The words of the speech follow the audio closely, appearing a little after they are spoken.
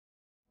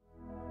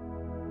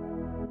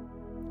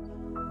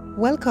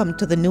Welcome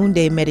to the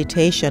Noonday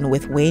Meditation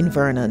with Wayne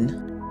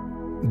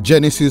Vernon.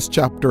 Genesis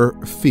chapter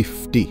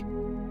 50,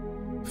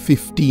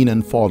 15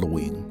 and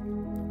following.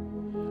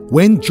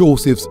 When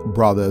Joseph's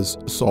brothers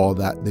saw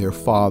that their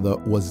father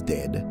was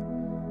dead,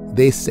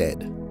 they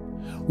said,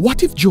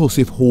 "What if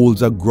Joseph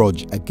holds a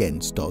grudge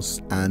against us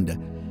and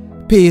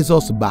pays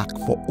us back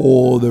for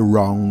all the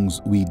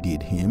wrongs we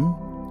did him?"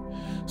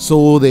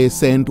 So they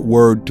sent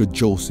word to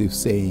Joseph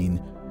saying,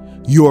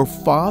 "Your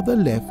father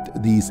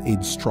left these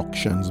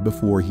instructions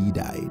before he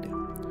died.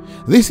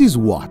 This is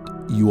what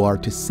you are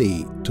to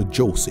say to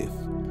Joseph.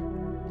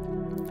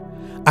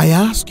 I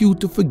ask you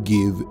to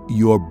forgive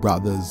your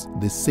brothers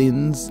the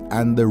sins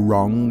and the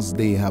wrongs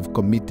they have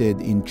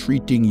committed in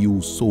treating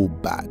you so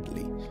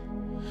badly.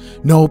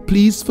 Now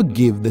please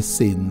forgive the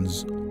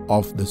sins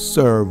of the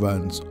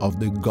servants of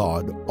the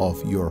God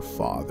of your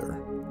father."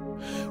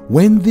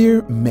 When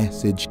their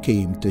message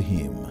came to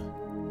him,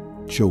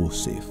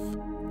 Joseph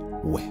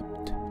wept.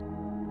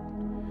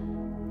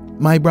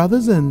 My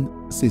brothers and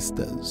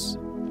sisters,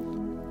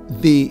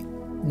 the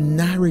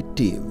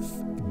narrative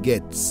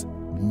gets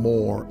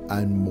more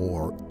and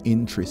more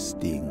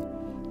interesting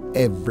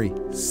every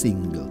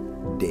single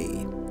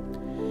day.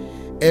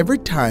 Every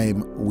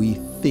time we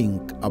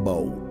think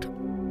about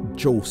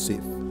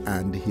Joseph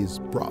and his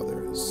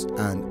brothers,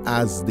 and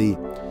as the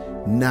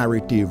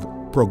narrative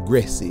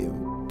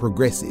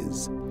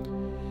progresses,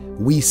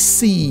 we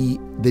see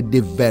the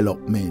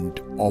development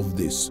of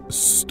this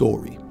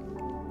story.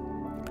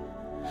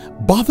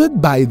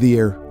 Bothered by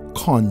their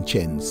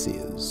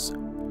consciences,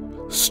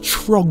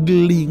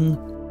 struggling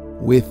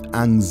with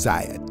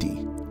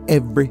anxiety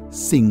every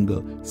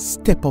single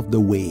step of the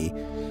way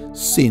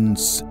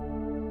since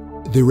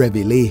the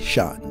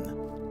revelation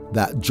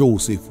that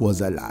Joseph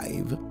was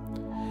alive,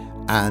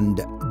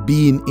 and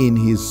being in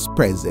his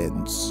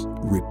presence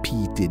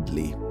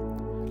repeatedly,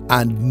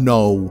 and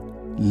now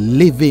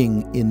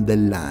living in the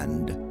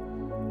land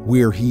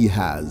where he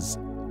has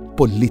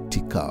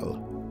political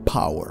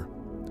power,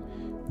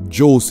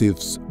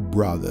 Joseph's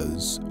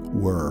brothers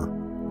were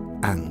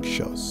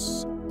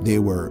anxious. They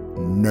were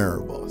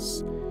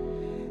nervous.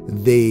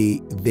 They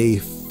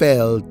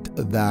felt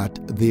that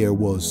there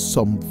was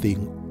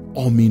something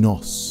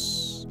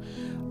ominous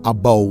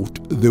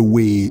about the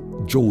way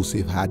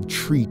Joseph had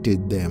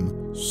treated them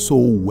so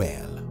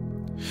well.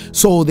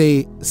 So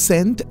they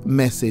sent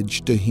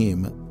message to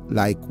him,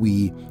 like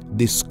we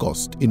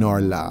discussed in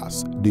our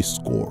last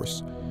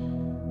discourse,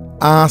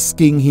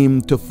 asking him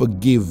to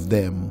forgive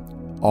them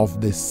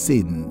of the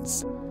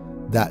sins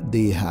that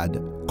they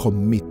had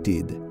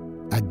committed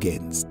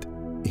against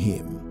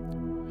him.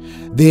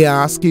 They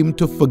asked him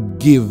to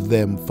forgive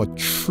them for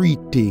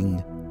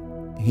treating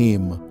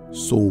him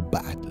so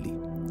badly.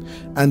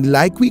 And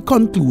like we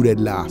concluded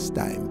last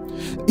time,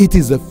 it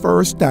is the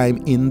first time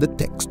in the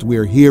text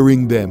we're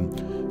hearing them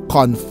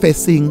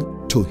confessing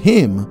to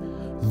him,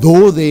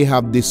 though they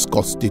have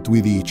discussed it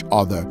with each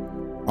other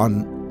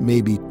on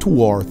maybe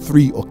 2 or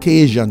 3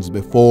 occasions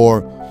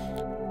before,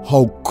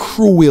 how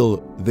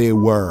cruel they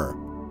were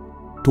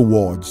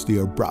towards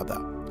their brother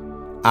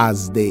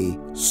as they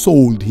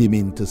sold him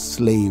into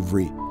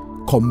slavery,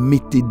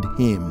 committed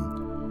him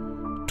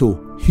to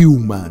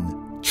human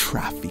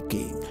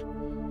trafficking,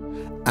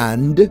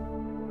 and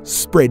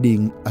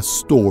spreading a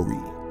story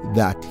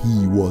that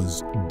he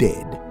was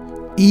dead,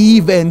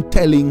 even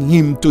telling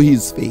him to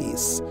his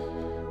face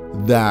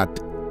that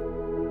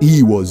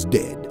he was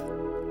dead.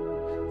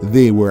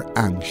 They were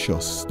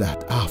anxious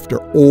that after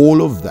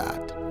all of that,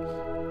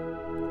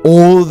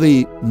 all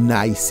the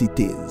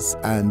niceties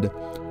and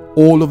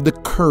all of the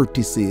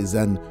courtesies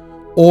and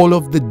all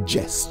of the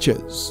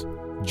gestures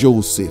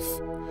Joseph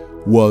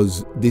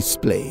was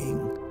displaying,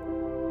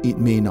 it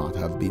may not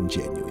have been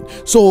genuine.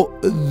 So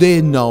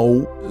they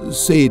now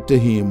say to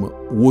him,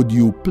 "Would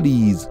you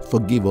please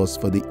forgive us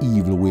for the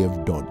evil we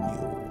have done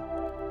you?"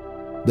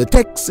 The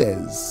text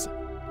says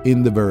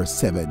in the verse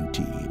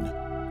 17,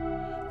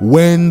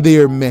 when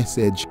their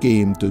message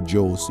came to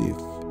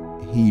Joseph,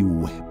 he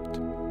wept.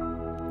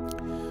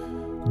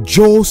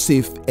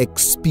 Joseph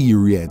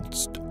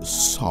experienced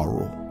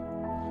sorrow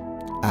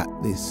at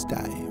this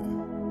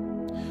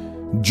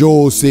time.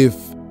 Joseph,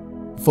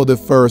 for the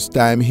first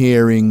time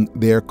hearing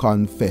their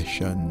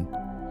confession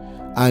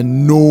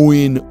and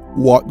knowing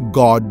what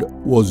God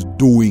was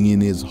doing in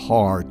his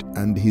heart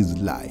and his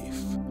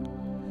life,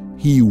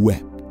 he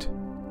wept.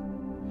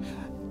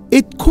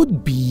 It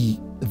could be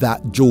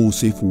that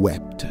Joseph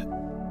wept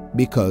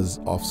because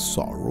of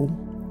sorrow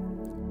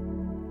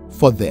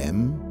for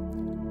them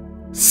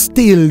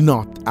still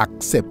not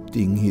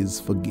accepting his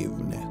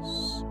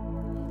forgiveness.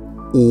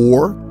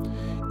 Or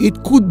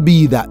it could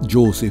be that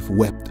Joseph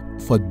wept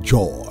for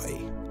joy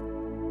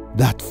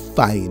that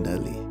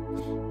finally,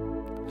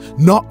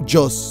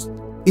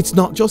 it's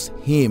not just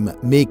him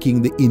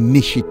making the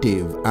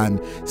initiative and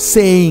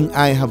saying,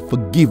 "I have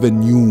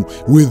forgiven you,"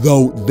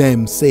 without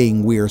them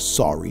saying, "We're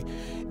sorry."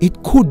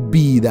 It could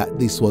be that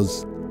these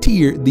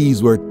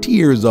were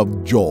tears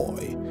of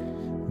joy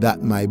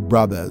that my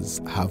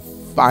brothers have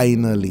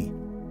finally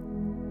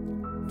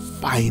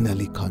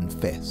finally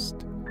confessed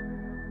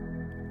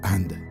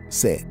and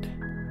said,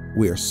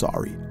 "We're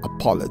sorry,"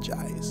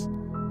 apologize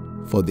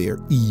for their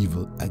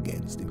evil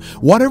against him.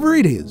 Whatever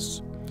it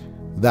is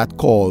that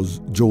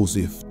caused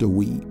Joseph to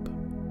weep,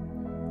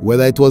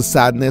 whether it was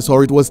sadness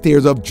or it was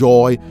tears of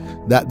joy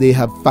that they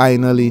have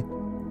finally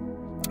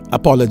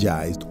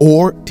apologized,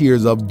 or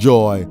tears of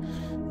joy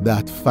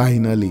that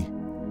finally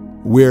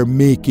we're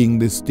making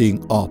this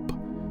thing up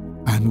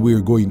and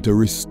we're going to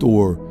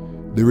restore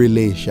the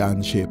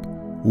relationship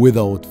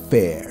without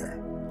fear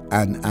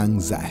and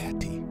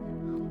anxiety.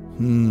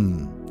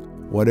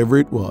 Whatever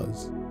it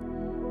was,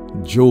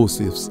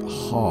 Joseph's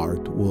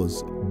heart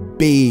was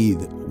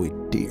bathed with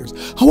tears.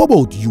 How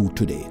about you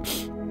today?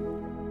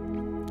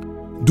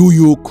 Do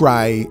you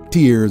cry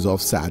tears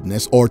of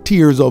sadness or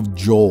tears of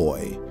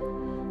joy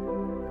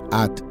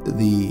at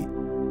the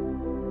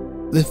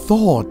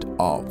thought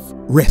of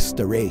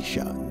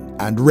restoration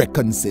and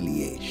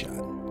reconciliation?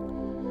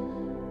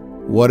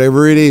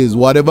 Whatever it is,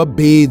 whatever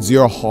bathes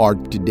your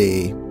heart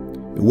today,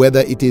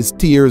 whether it is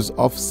tears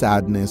of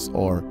sadness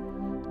or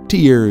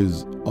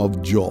tears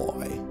of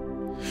joy,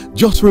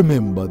 just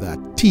remember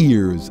that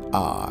tears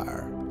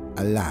are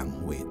a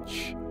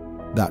language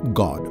that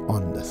God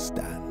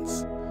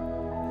understands.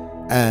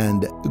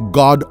 And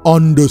God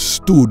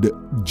understood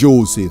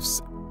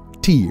Joseph's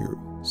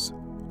tears,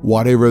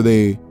 whatever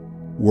they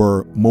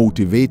were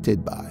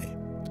motivated by.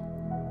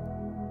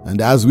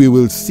 And as we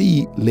will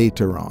see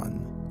later on,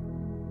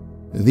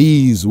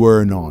 these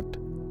were not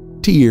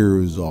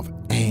tears of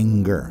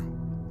anger.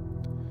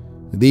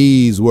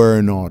 These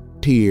were not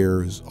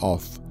tears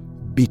of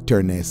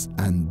bitterness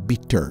and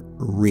bitter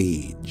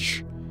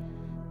rage.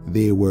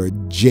 They were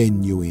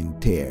genuine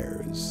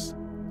tears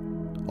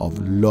of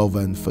love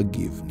and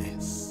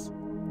forgiveness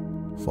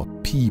for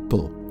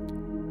people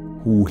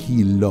who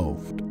he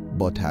loved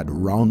but had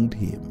wronged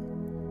him,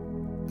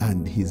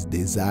 and his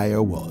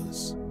desire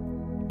was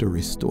to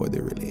restore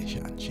the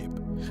relationship.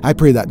 I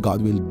pray that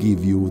God will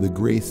give you the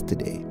grace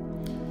today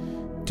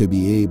to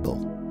be able,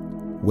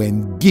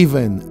 when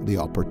given the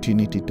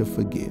opportunity to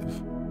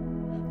forgive,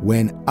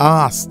 when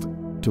asked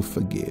to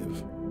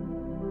forgive,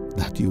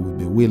 that you will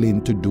be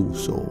willing to do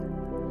so,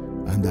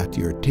 and that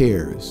your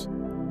tears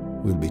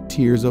will be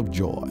tears of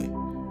joy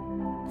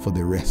for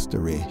the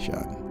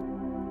restoration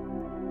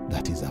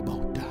that is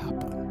about to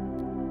happen.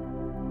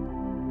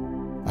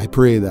 I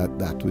pray that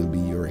that will be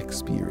your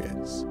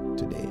experience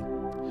today.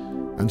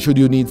 And should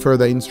you need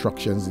further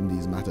instructions in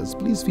these matters,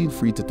 please feel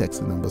free to text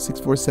the number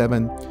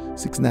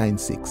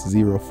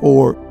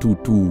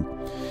 647-696-0422.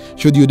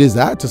 Should you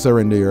desire to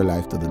surrender your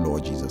life to the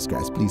Lord Jesus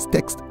Christ, please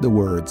text the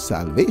word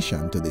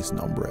salvation to this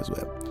number as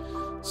well.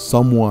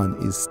 Someone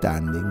is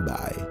standing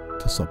by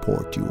to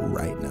support you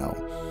right now.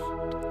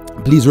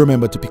 Please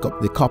remember to pick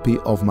up the copy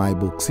of my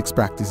book, 6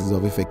 Practices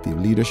of Effective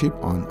Leadership,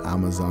 on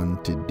Amazon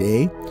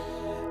today.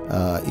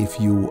 If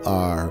you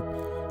are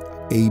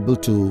able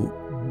to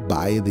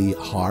buy the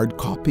hard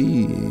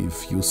copy,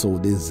 if you so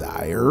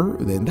desire,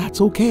 then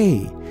that's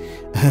okay.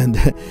 And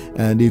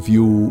if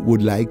you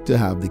would like to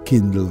have the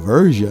Kindle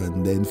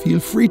version, then feel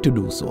free to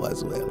do so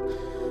as well.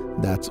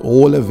 That's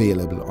all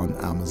available on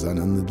Amazon,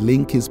 and the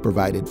link is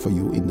provided for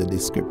you in the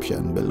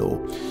description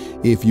below.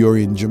 If you're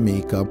in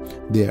Jamaica,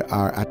 there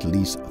are at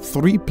least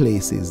 3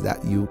 places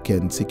that you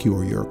can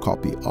secure your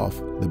copy of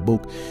the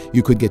book.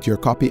 You could get your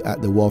copy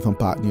at the Waltham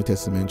Park New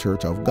Testament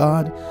Church of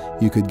God.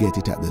 You could get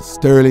it at the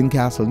Stirling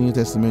Castle New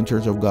Testament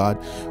Church of God,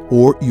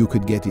 or you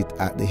could get it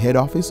at the head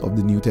office of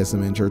the New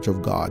Testament Church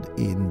of God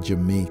in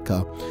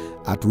Jamaica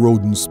at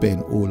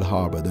Rodenspen Old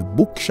Harbor. The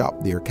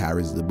bookshop there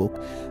carries the book,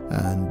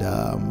 and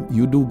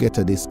you do get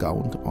a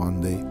discount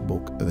on the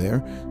book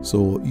there,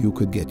 so you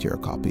could get your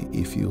copy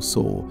if you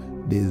so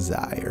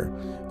desire.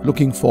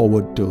 Looking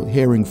forward to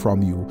hearing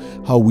from you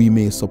how we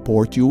may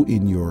support you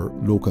in your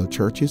local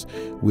churches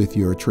with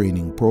your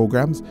training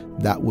programs.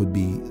 That would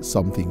be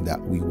something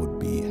that we would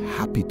be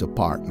happy to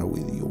partner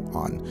with you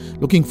on.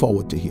 Looking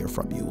forward to hear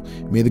from you.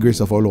 May the grace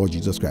of our Lord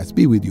Jesus Christ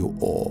be with you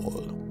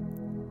all.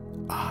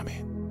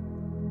 Amen.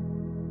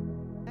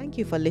 Thank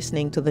you for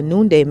listening to the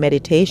Noonday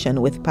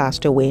Meditation with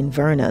Pastor Wayne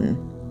Vernon.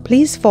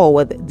 Please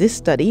forward this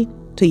study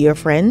to your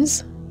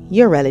friends,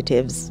 your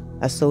relatives,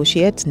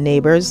 associates,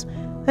 neighbors,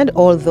 and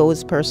all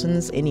those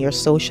persons in your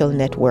social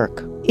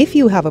network. If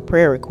you have a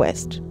prayer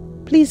request,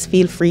 please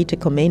feel free to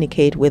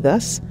communicate with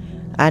us,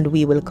 and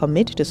we will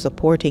commit to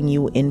supporting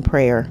you in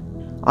prayer.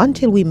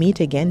 Until we meet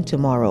again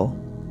tomorrow,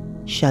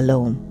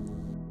 Shalom.